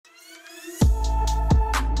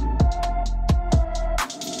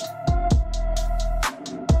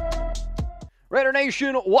Raider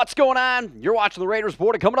Nation, what's going on? You're watching the Raiders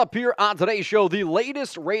Report. Coming up here on today's show, the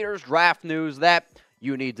latest Raiders draft news that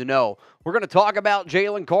you need to know. We're going to talk about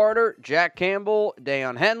Jalen Carter, Jack Campbell,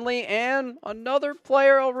 Daiyan Henley, and another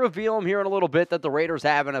player. I'll reveal him here in a little bit that the Raiders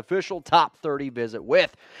have an official top 30 visit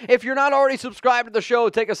with. If you're not already subscribed to the show,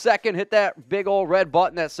 take a second, hit that big old red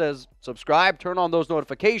button that says subscribe, turn on those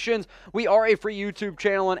notifications. We are a free YouTube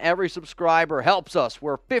channel, and every subscriber helps us.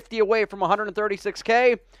 We're 50 away from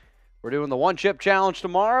 136K. We're doing the One Chip Challenge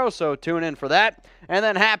tomorrow, so tune in for that. And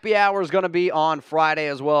then happy hour is going to be on Friday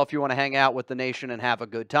as well if you want to hang out with the nation and have a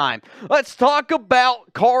good time. Let's talk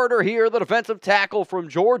about Carter here, the defensive tackle from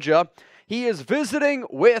Georgia. He is visiting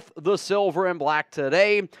with the Silver and Black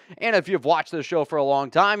today. And if you've watched this show for a long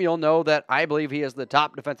time, you'll know that I believe he is the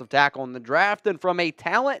top defensive tackle in the draft. And from a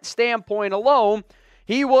talent standpoint alone,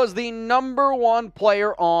 he was the #1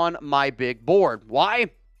 player on my big board. Why?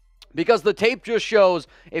 Because the tape just shows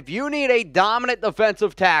if you need a dominant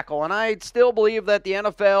defensive tackle, and I still believe that the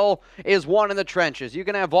NFL is one in the trenches. You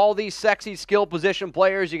can have all these sexy skill position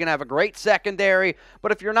players. You can have a great secondary.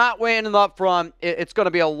 But if you're not winning up front, it's going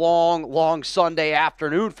to be a long, long Sunday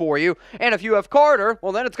afternoon for you. And if you have Carter,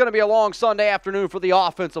 well, then it's going to be a long Sunday afternoon for the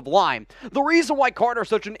offensive line. The reason why Carter is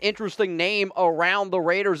such an interesting name around the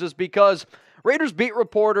Raiders is because Raiders beat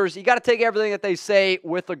reporters, you got to take everything that they say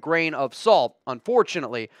with a grain of salt,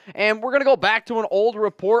 unfortunately. And we're going to go back to an old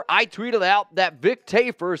report. I tweeted out that Vic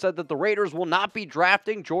Tafur said that the Raiders will not be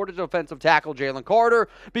drafting Georgia defensive tackle Jalen Carter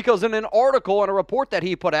because in an article and a report that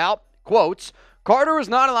he put out, quotes, Carter is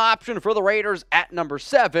not an option for the Raiders at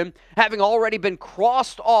 #7, having already been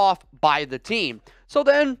crossed off by the team. So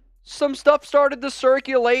then some stuff started to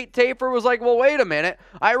circulate. Tafur was like, well, wait a minute.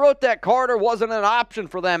 I wrote that Carter wasn't an option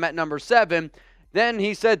for them at #7. Then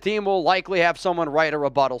he said team will likely have someone write a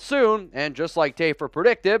rebuttal soon. And just like Tafur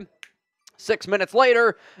predicted, 6 minutes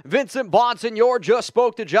later, Vincent Bonsignore just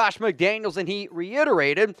spoke to Josh McDaniels, and he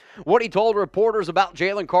reiterated what he told reporters about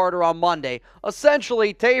Jalen Carter on Monday.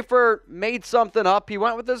 Essentially, Tafur made something up. He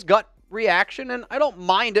went with his gut reaction, and I don't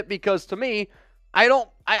mind it because to me,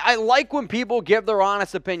 I like when people give their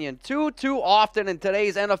honest opinion. Too often in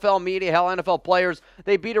today's NFL media, hell, NFL players,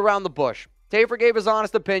 they beat around the bush. Tafur gave his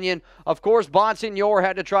honest opinion. Of course, Bonsignore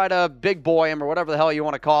had to try to big boy him or whatever the hell you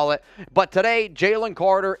want to call it. But today, Jalen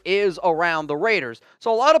Carter is around the Raiders.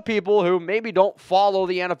 So a lot of people who maybe don't follow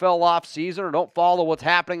the NFL offseason or don't follow what's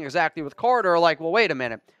happening exactly with Carter are like, well, wait a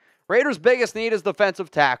minute. Raiders' biggest need is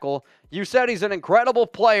defensive tackle. You said he's an incredible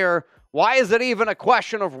player. Why is it even a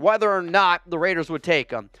question of whether or not the Raiders would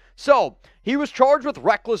take him? So, he was charged with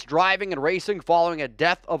reckless driving and racing following a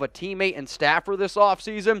death of a teammate and staffer this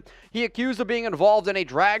offseason. He accused of being involved in a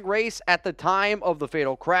drag race at the time of the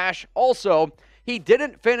fatal crash. Also, he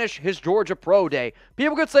didn't finish his Georgia Pro Day.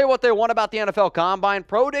 People could say what they want about the NFL Combine.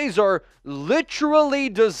 Pro Days are literally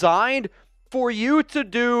designed for you to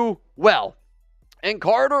do well. And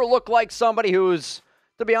Carter looked like somebody who's,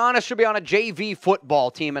 to be honest, should be on a JV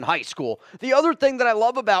football team in high school. The other thing that I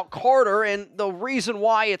love about Carter, and the reason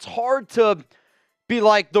why it's hard to be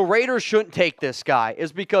like the Raiders shouldn't take this guy,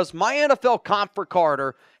 is because my NFL comp for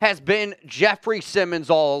Carter has been Jeffrey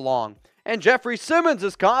Simmons all along. And Jeffrey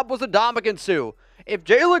Simmons' comp was Ndamukong Suh. If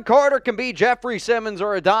Jalen Carter can be Jeffrey Simmons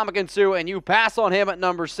or Ndamukong Suh and you pass on him at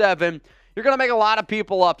 #7, you're going to make a lot of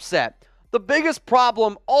people upset. The biggest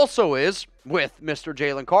problem also is, with Mr.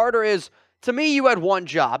 Jalen Carter, is to me, you had one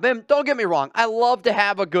job. And don't get me wrong, I love to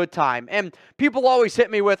have a good time. And people always hit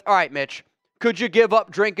me with, all right, Mitch, could you give up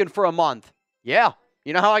drinking for a month? Yeah.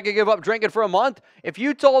 You know how I could give up drinking for a month? If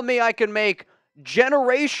you told me I could make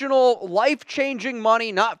generational, life-changing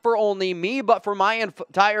money, not for only me, but for my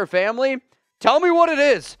entire family, tell me what it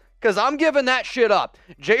is, because I'm giving that shit up.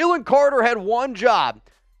 Jalen Carter had one job,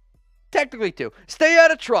 technically two, stay out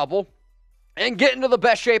of trouble and get into the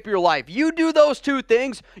best shape of your life. You do those two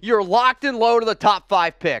things, you're locked and low to the top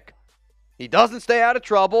 5 pick. He doesn't stay out of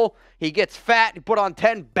trouble. He gets fat. He put on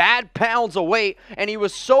 10 bad pounds of weight, and he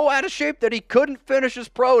was so out of shape that he couldn't finish his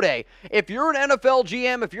pro day. If you're an NFL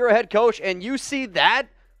GM, if you're a head coach, and you see that,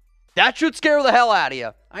 that should scare the hell out of you.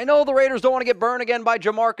 I know the Raiders don't want to get burned again by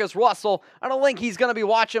Jamarcus Russell. I don't think he's going to be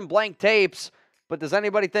watching blank tapes. But does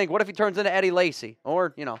anybody think, what if he turns into Eddie Lacy?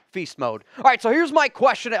 Or, feast mode. All right, so here's my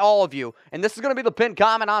question to all of you. And this is going to be the pinned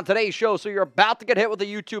comment on today's show. So you're about to get hit with a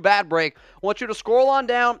YouTube ad break. I want you to scroll on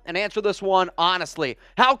down and answer this one honestly.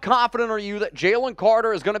 How confident are you that Jalen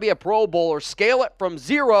Carter is going to be a Pro Bowler? Scale it from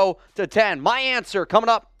 0 to 10. My answer coming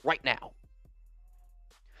up right now.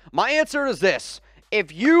 My answer is this.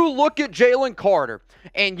 If you look at Jalen Carter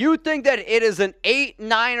and you think that it is an 8,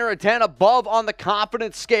 9, or a 10 above on the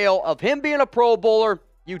confidence scale of him being a Pro Bowler,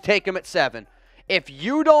 you take him at 7. If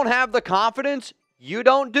you don't have the confidence, you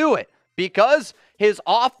don't do it, because his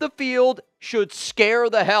off the field should scare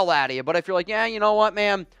the hell out of you. But if you're like, yeah, you know what,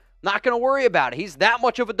 man, not going to worry about it, he's that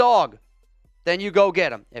much of a dog, then you go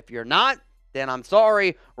get him. If you're not, then I'm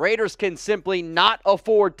sorry. Raiders can simply not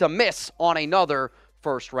afford to miss on another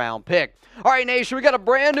first-round pick. All right, Nation, we got a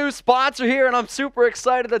brand new sponsor here, and I'm super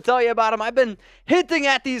excited to tell you about him. I've been hinting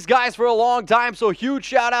at these guys for a long time, so huge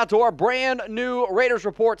shout-out to our brand new Raiders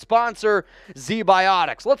Report sponsor,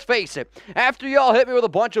 ZBiotics. Let's face it, after y'all hit me with a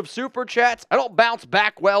bunch of super chats, I don't bounce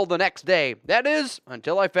back well the next day. That is,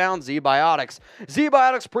 until I found ZBiotics.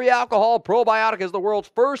 ZBiotics Pre-Alcohol Probiotic is the world's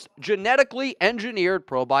first genetically engineered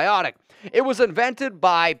probiotic. It was invented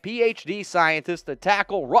by PhD scientists to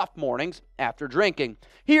tackle rough mornings after drinking.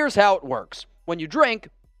 Here's how it works. When you drink,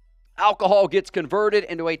 alcohol gets converted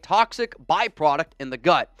into a toxic byproduct in the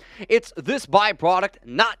gut. It's this byproduct,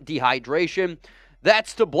 not dehydration,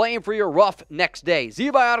 that's to blame for your rough next day.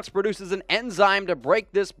 ZBiotics produces an enzyme to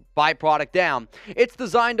break this byproduct down. It's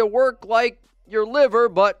designed to work like your liver,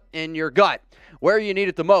 but in your gut, where you need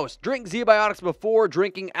it the most. Drink ZBiotics before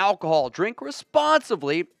drinking alcohol. Drink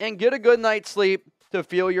responsibly and get a good night's sleep to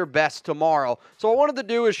feel your best tomorrow. So what I wanted to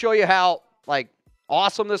do is show you how,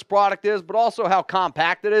 awesome this product is, but also how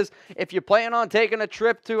compact it is. If you plan on taking a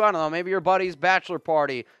trip to, I don't know, maybe your buddy's bachelor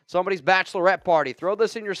party, somebody's bachelorette party, throw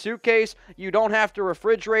this in your suitcase. You don't have to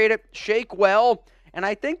refrigerate it. Shake well. And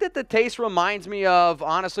I think that the taste reminds me of,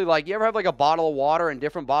 honestly, you ever have a bottle of water and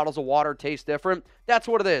different bottles of water taste different? That's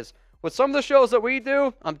what it is. With some of the shows that we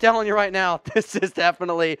do, I'm telling you right now, this is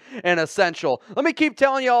definitely an essential. Let me keep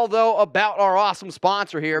telling you all, though, about our awesome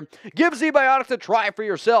sponsor here. Give ZBiotics a try for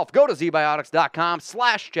yourself. Go to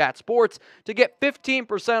zbiotics.com/chatsports to get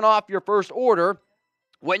 15% off your first order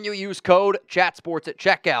when you use code CHATSPORTS at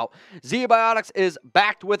checkout. ZBiotics is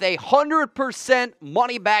backed with a 100%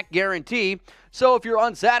 money-back guarantee, so if you're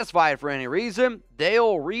unsatisfied for any reason,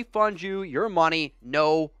 they'll refund you your money,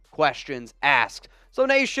 no questions asked. So,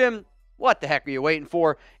 Nation, what the heck are you waiting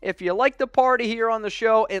for? If you like the party here on the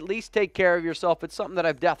show, at least take care of yourself. It's something that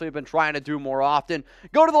I've definitely been trying to do more often.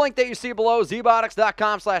 Go to the link that you see below,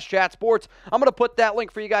 zbiotics.com/chatsports. I'm going to put that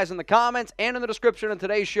link for you guys in the comments and in the description of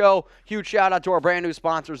today's show. Huge shout out to our brand new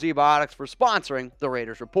sponsor, ZBiotics, for sponsoring the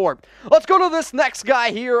Raiders Report. Let's go to this next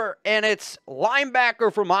guy here, and it's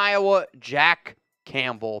linebacker from Iowa, Jack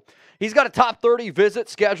Campbell. He's got a top 30 visit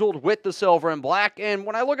scheduled with the Silver and Black, and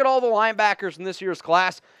when I look at all the linebackers in this year's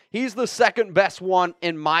class, he's the second best one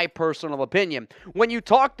in my personal opinion. When you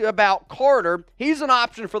talked about Carter, he's an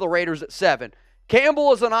option for the Raiders at 7.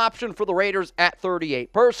 Campbell is an option for the Raiders at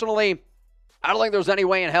 38. Personally, I don't think there's any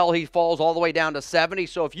way in hell he falls all the way down to 70,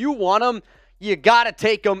 so if you want him, you got to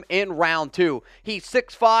take him in round 2. He's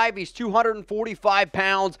 6'5", he's 245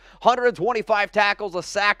 pounds, 125 tackles, a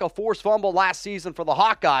sack, a forced fumble last season for the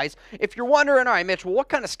Hawkeyes. If you're wondering, all right, Mitch, well, what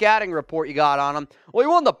kind of scouting report you got on him? Well, he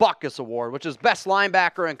won the Butkus Award, which is best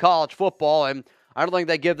linebacker in college football, and I don't think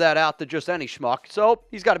they give that out to just any schmuck, so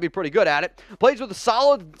he's got to be pretty good at it. Plays with a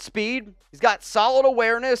solid speed, he's got solid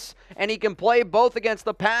awareness, and he can play both against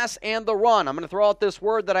the pass and the run. I'm going to throw out this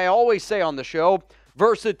word that I always say on the show,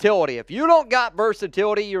 versatility. If you don't got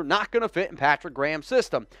versatility, you're not going to fit in Patrick Graham's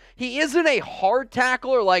system. He isn't a hard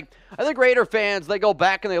tackler. I think Raider fans, they go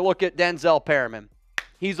back and they look at Denzel Perriman.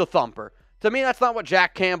 He's a thumper. To me, that's not what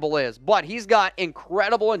Jack Campbell is, but he's got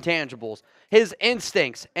incredible intangibles, his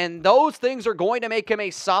instincts, and those things are going to make him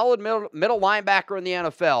a solid middle linebacker in the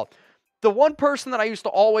NFL. The one person that I used to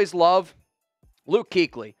always love, Luke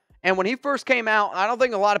Kuechly. And when he first came out, I don't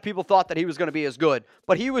think a lot of people thought that he was going to be as good,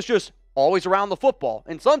 but he was just always around the football.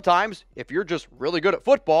 And sometimes, if you're just really good at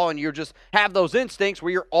football and you just have those instincts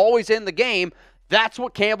where you're always in the game, that's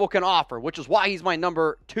what Campbell can offer, which is why he's my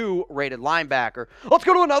number 2 rated linebacker. Let's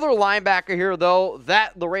go to another linebacker here, though,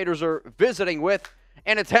 that the Raiders are visiting with,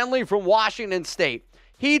 and it's Henley from Washington State.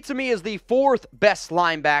 He, to me, is the 4th best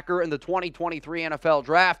linebacker in the 2023 NFL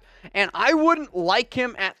Draft, and I wouldn't like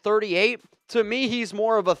him at 38. To me, he's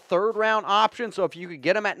more of a 3rd-round option, so if you could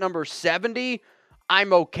get him at number 70,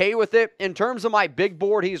 I'm okay with it. In terms of my big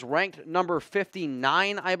board, he's ranked number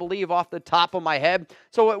 59, I believe, off the top of my head.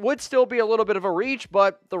 So it would still be a little bit of a reach,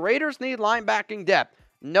 but the Raiders need linebacking depth.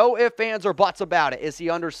 No ifs, ands, or buts about it. Is he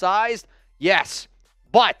undersized? Yes.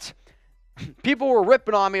 But people were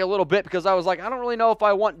ripping on me a little bit because I was like, I don't really know if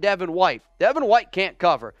I want Devin White. Devin White can't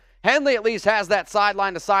cover. Henley at least has that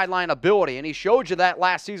sideline-to-sideline ability, and he showed you that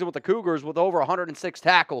last season with the Cougars with over 106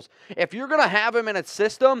 tackles. If you're going to have him in a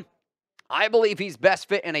system, I believe he's best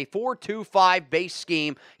fit in a 4-2-5 base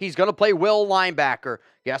scheme. He's going to play will linebacker.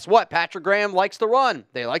 Guess what? Patrick Graham likes to run.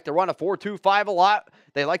 They like to run a 4-2-5 a lot.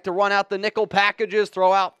 They like to run out the nickel packages,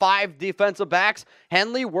 throw out 5 defensive backs.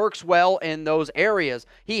 Henley works well in those areas.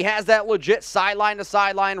 He has that legit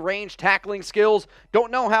sideline-to-sideline range tackling skills.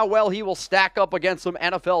 Don't know how well he will stack up against some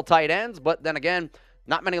NFL tight ends, but then again,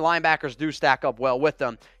 not many linebackers do stack up well with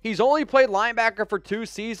them. He's only played linebacker for 2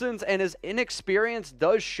 seasons, and his inexperience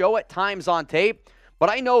does show at times on tape. But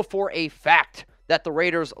I know for a fact that the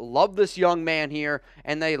Raiders love this young man here,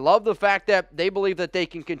 and they love the fact that they believe that they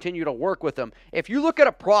can continue to work with him. If you look at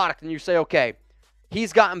a product and you say, okay,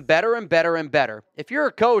 he's gotten better and better and better. If you're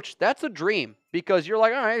a coach, that's a dream because you're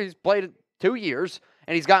like, all right, he's played 2 years,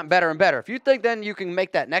 and he's gotten better and better. If you think then you can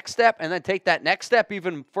make that next step and then take that next step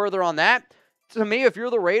even further on that, to me, if you're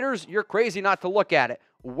the Raiders, you're crazy not to look at it.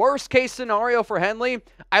 Worst case scenario for Henley,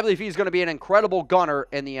 I believe he's going to be an incredible gunner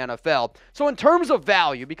in the NFL. So in terms of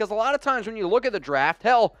value, because a lot of times when you look at the draft,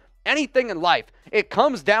 hell, anything in life, it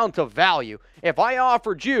comes down to value. If I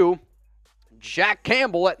offered you Jack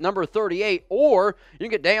Campbell at number 38, or you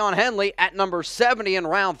can get Daiyan Henley at number 70 in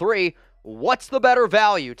round 3, what's the better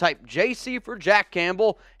value? Type JC for Jack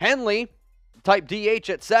Campbell, Henley, type DH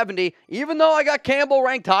at 70. Even though I got Campbell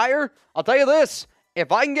ranked higher, I'll tell you this,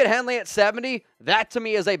 if I can get Henley at 70, that to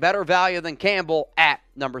me is a better value than Campbell at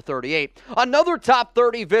number 38. Another top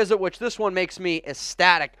 30 visit, which this one makes me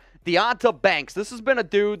ecstatic, Deonte Banks. This has been a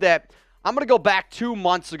dude that I'm going to go back 2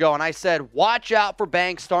 months ago, and I said, watch out for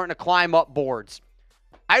Banks starting to climb up boards.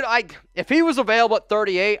 If he was available at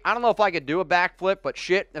 38, I don't know if I could do a backflip, but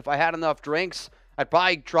shit, if I had enough drinks, I'd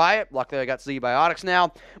probably try it. Luckily, I got Z-Biotics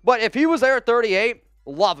now. But if he was there at 38,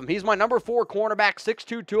 love him. He's my number 4 cornerback,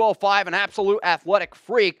 6'2", 205, an absolute athletic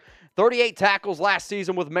freak. 38 tackles last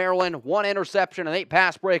season with Maryland, 1 interception and 8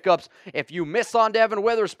 pass breakups. If you miss on Devin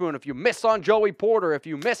Witherspoon, if you miss on Joey Porter, if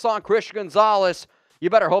you miss on Christian Gonzalez, you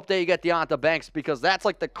better hope that you get Deonte Banks because that's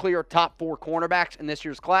like the clear top 4 cornerbacks in this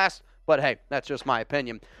year's class. But hey, that's just my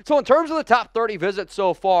opinion. So in terms of the top 30 visits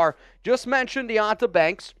so far, just mentioned Deonte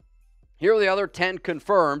Banks. Here are the other 10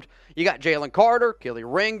 confirmed. You got Jalen Carter, Keele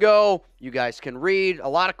Ringo. You guys can read. A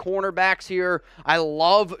lot of cornerbacks here. I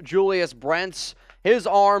love Julius Brents. His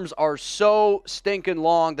arms are so stinking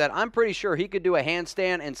long that I'm pretty sure he could do a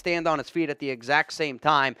handstand and stand on his feet at the exact same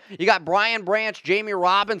time. You got Brian Branch, Jammie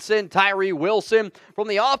Robinson, Tyree Wilson. From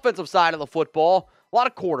the offensive side of the football, a lot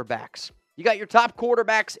of quarterbacks. You got your top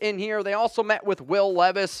quarterbacks in here. They also met with Will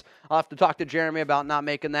Levis. I'll have to talk to Jeremy about not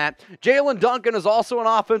making that. Jaelyn Duncan is also an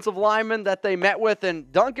offensive lineman that they met with,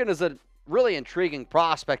 and Duncan is a really intriguing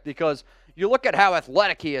prospect because you look at how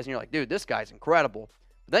athletic he is, and you're like, dude, this guy's incredible.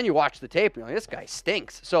 But then you watch the tape, and you're like, this guy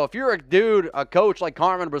stinks. So if you're a coach like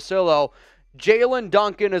Carmen Brasillo, Jaelyn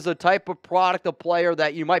Duncan is a type of product, a player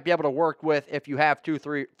that you might be able to work with if you have 2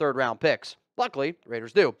 third-round picks. Luckily, the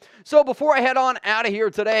Raiders do. So before I head on out of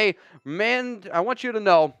here today, man, I want you to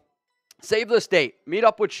know, save this date. Meet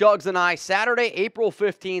up with Shugs and I Saturday, April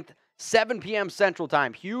 15th, 7 p.m. Central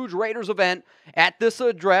Time. Huge Raiders event at this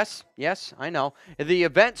address. Yes, I know. The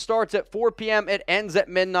event starts at 4 p.m. It ends at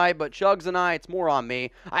midnight, but Shugs and I, it's more on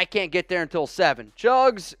me. I can't get there until 7.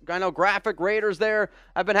 Shugs, I know Graphic Raiders there.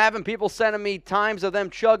 I've been having people sending me times of them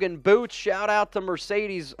chugging boots. Shout out to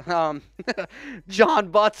Mercedes,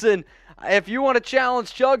 John Butson. If you want to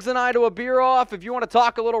challenge Chugs and I to a beer off, if you want to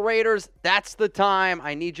talk a little Raiders, that's the time.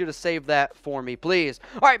 I need you to save that for me, please.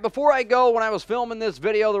 All right, before I go, when I was filming this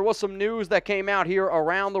video, there was some news that came out here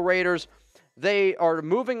around the Raiders. They are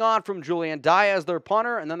moving on from Julian Dye as their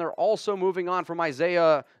punter, and then they're also moving on from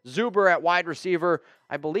Isaiah Zuber at wide receiver.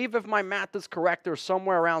 I believe if my math is correct, there's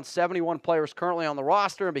somewhere around 71 players currently on the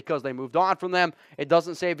roster, and because they moved on from them, it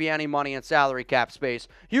doesn't save you any money in salary cap space.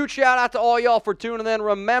 Huge shout out to all y'all for tuning in.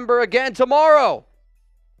 Remember, again, tomorrow,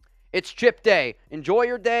 it's Chip Day. Enjoy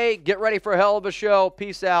your day. Get ready for a hell of a show.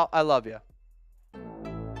 Peace out. I love you.